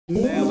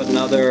They have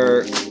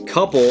another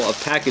couple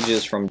of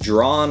packages from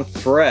Drawn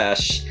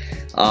Fresh,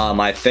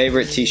 my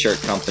favorite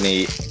t-shirt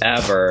company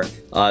ever.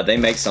 They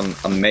make some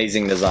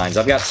amazing designs.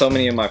 I've got so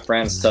many of my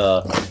friends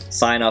to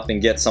sign up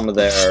and get some of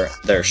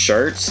their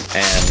shirts,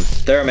 and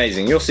they're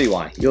amazing. You'll see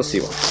why. You'll see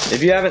why.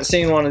 If you haven't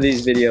seen one of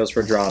these videos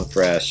for Drawn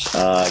Fresh,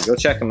 go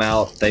check them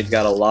out. They've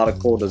got a lot of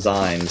cool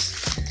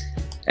designs.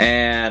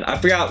 And I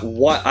forgot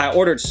what, I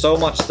ordered so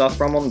much stuff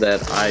from them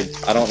that I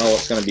don't know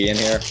what's going to be in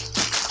here.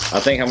 I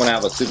think I'm going to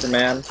have a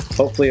Superman,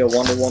 hopefully a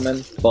Wonder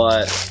Woman,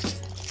 but,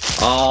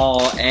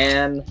 oh,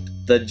 and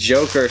the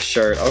Joker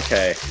shirt.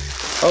 Okay.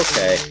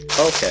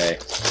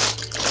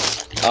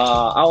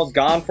 I was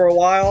gone for a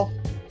while,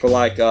 for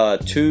like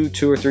two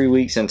or 3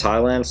 weeks in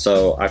Thailand,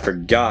 so I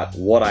forgot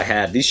what I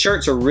had. These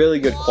shirts are really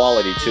good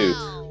quality too,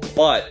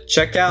 but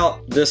check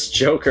out this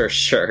Joker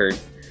shirt.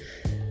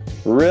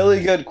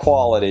 Really good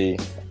quality.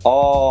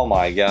 Oh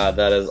my god,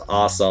 that is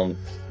awesome.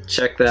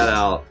 Check that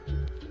out.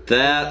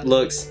 That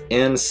looks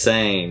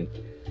insane.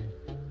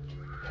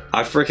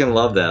 I freaking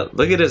love that.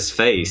 Look at his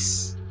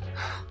face.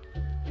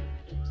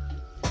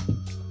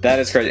 That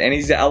is crazy. And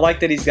I like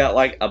that he's got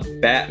like a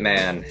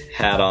Batman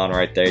hat on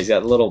right there. He's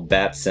got a little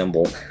bat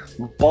symbol.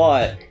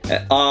 But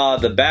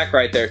the back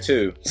right there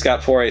too, it's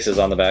got 4 aces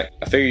on the back.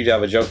 I figured you'd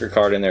have a Joker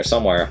card in there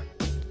somewhere.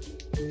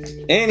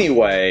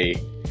 Anyway,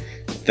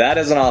 that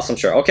is an awesome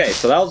shirt. Okay,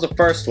 so that was the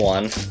first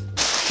one.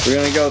 We're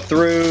gonna go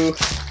through,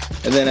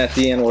 and then at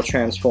the end we'll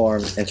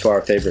transform into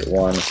our favorite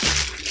one.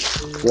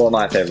 Well,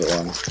 my favorite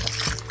one.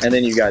 And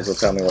then you guys will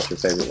tell me what your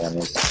favorite one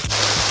is.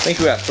 I think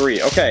we got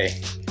 3.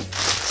 Okay.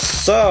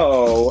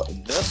 So,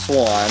 this one,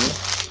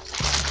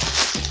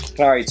 I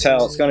can already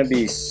tell it's gonna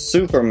be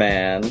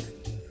Superman.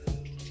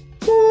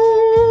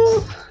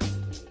 Woo!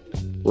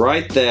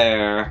 Right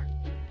there.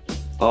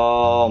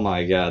 Oh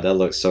my god, that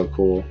looks so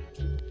cool.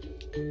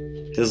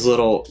 His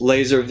little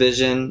laser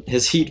vision,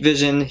 his heat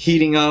vision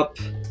heating up.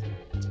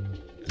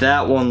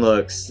 That one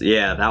looks,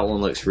 yeah, that one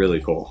looks really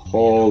cool.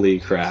 Holy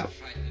crap.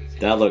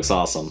 That looks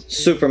awesome.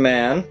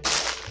 Superman.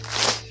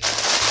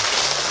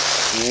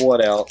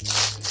 What else?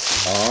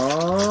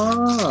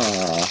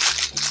 Ah.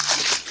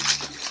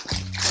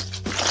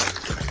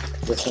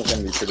 This one's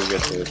gonna be pretty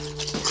good too.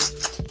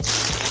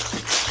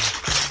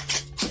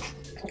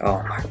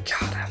 Oh my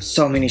god, I have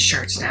so many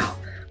shirts now.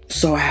 I'm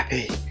so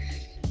happy.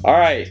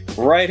 Alright,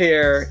 right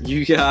here,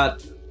 you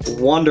got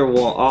Wonder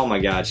Woman. Oh my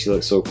god, she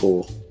looks so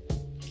cool.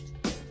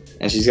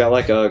 And she's got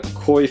like a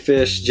koi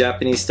fish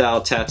Japanese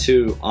style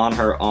tattoo on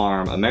her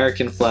arm.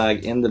 American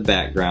flag in the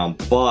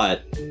background.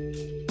 But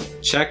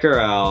check her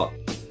out.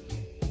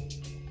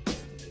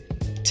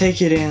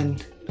 Take it in.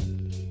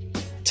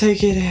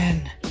 Take it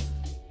in.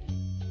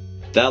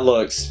 That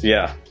looks,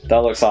 yeah, that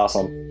looks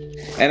awesome.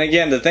 And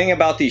again, the thing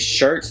about these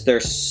shirts,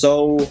 they're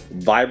so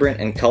vibrant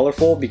and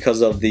colorful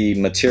because of the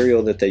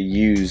material that they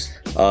use,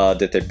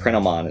 that they print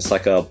them on. It's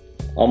like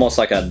almost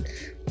like a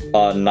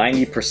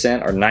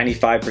 90% or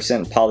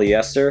 95%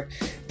 polyester,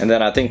 and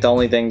then I think the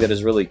only thing that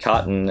is really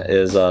cotton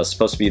is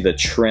supposed to be the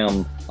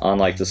trim on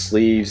like the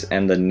sleeves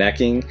and the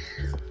necking.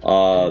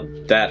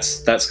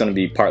 That's going to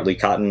be partly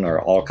cotton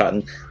or all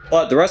cotton,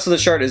 but the rest of the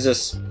shirt is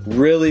just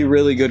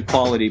really good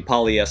quality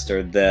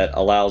polyester that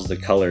allows the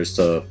colors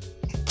to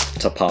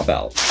pop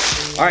out.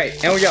 All right,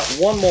 and we got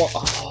one more.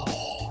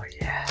 Oh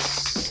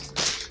yes,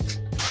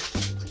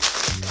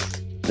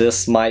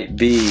 this might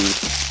be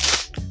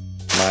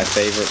my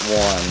favorite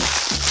one.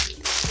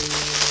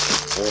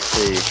 We'll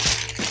see.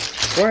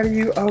 Where do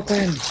you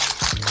open?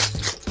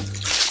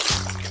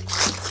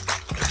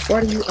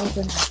 Where do you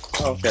open?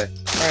 Oh, okay.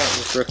 Alright,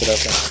 let's rip it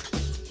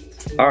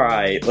open.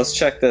 Alright, let's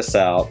check this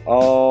out.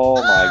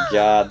 Oh my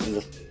god.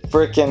 The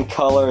freaking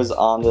colors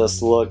on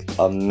this look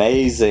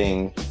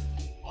amazing.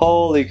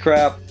 Holy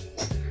crap.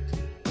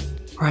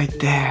 Right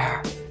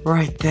there.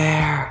 Right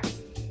there.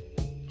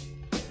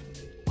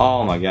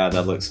 Oh my god,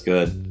 that looks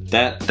good.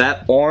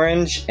 That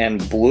orange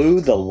and blue,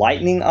 the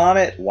lightning on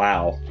it,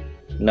 wow.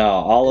 No,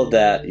 all of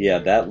that, yeah,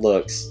 that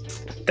looks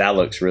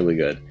really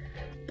good.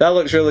 That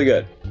looks really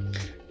good.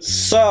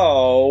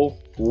 So,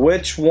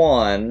 which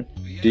one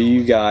do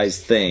you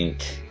guys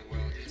think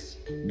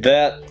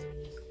that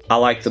I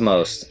like the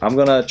most? I'm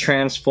gonna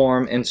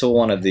transform into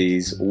one of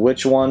these.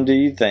 Which one do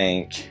you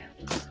think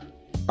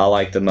I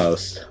like the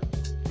most?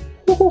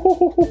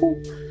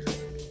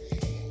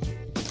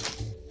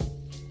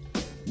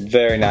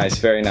 Very nice,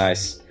 very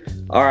nice.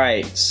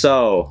 Alright,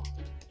 so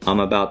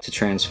I'm about to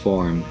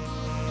transform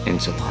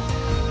into one.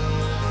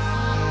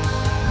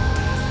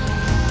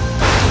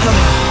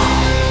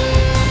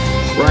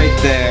 Right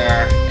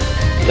there.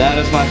 That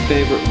is my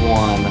favorite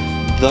one.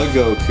 The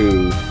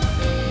Goku.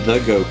 The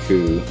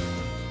Goku.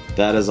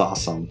 That is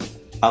awesome.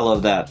 I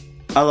love that.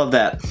 I love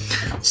that.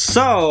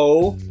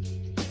 So,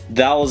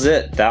 that was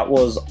it. That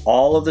was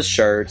all of the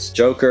shirts.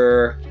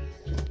 Joker,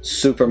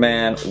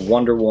 Superman,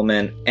 Wonder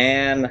Woman,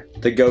 and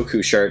the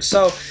Goku shirt.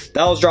 So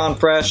that was Drawn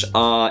Fresh.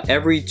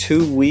 Every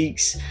 2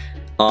 weeks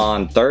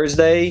on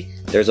Thursday,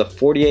 there's a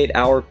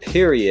 48-hour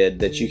period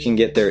that you can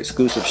get their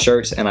exclusive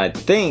shirts, and I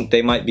think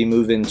they might be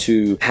moving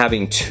to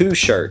having 2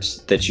 shirts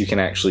that you can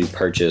actually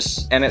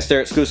purchase, and it's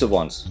their exclusive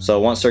ones. So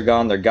once they're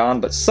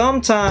gone, but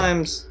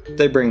sometimes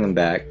they bring them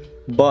back.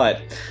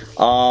 But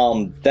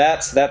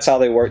that's how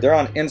they work. They're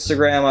on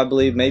Instagram, I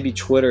believe, maybe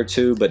Twitter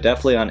too, but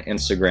definitely on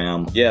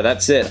Instagram. Yeah,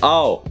 that's it.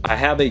 Oh, I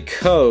have a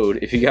code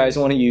if you guys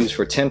want to use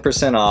for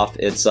 10% off.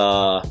 It's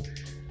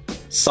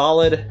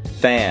Solid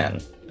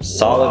Fan.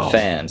 Solid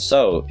Fan.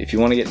 So if you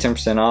want to get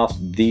 10% off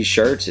these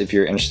shirts, if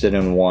you're interested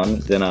in one,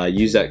 then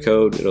use that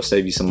code. It'll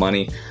save you some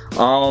money.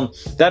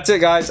 That's it,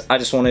 guys. I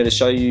just wanted to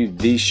show you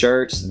these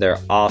shirts. They're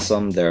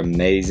awesome. They're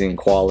amazing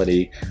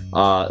quality.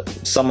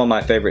 Some of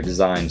my favorite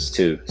designs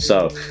too.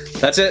 So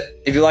that's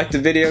it. If you liked the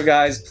video,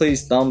 guys,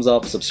 please thumbs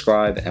up,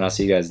 subscribe, and I'll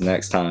see you guys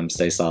next time.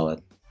 Stay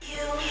solid.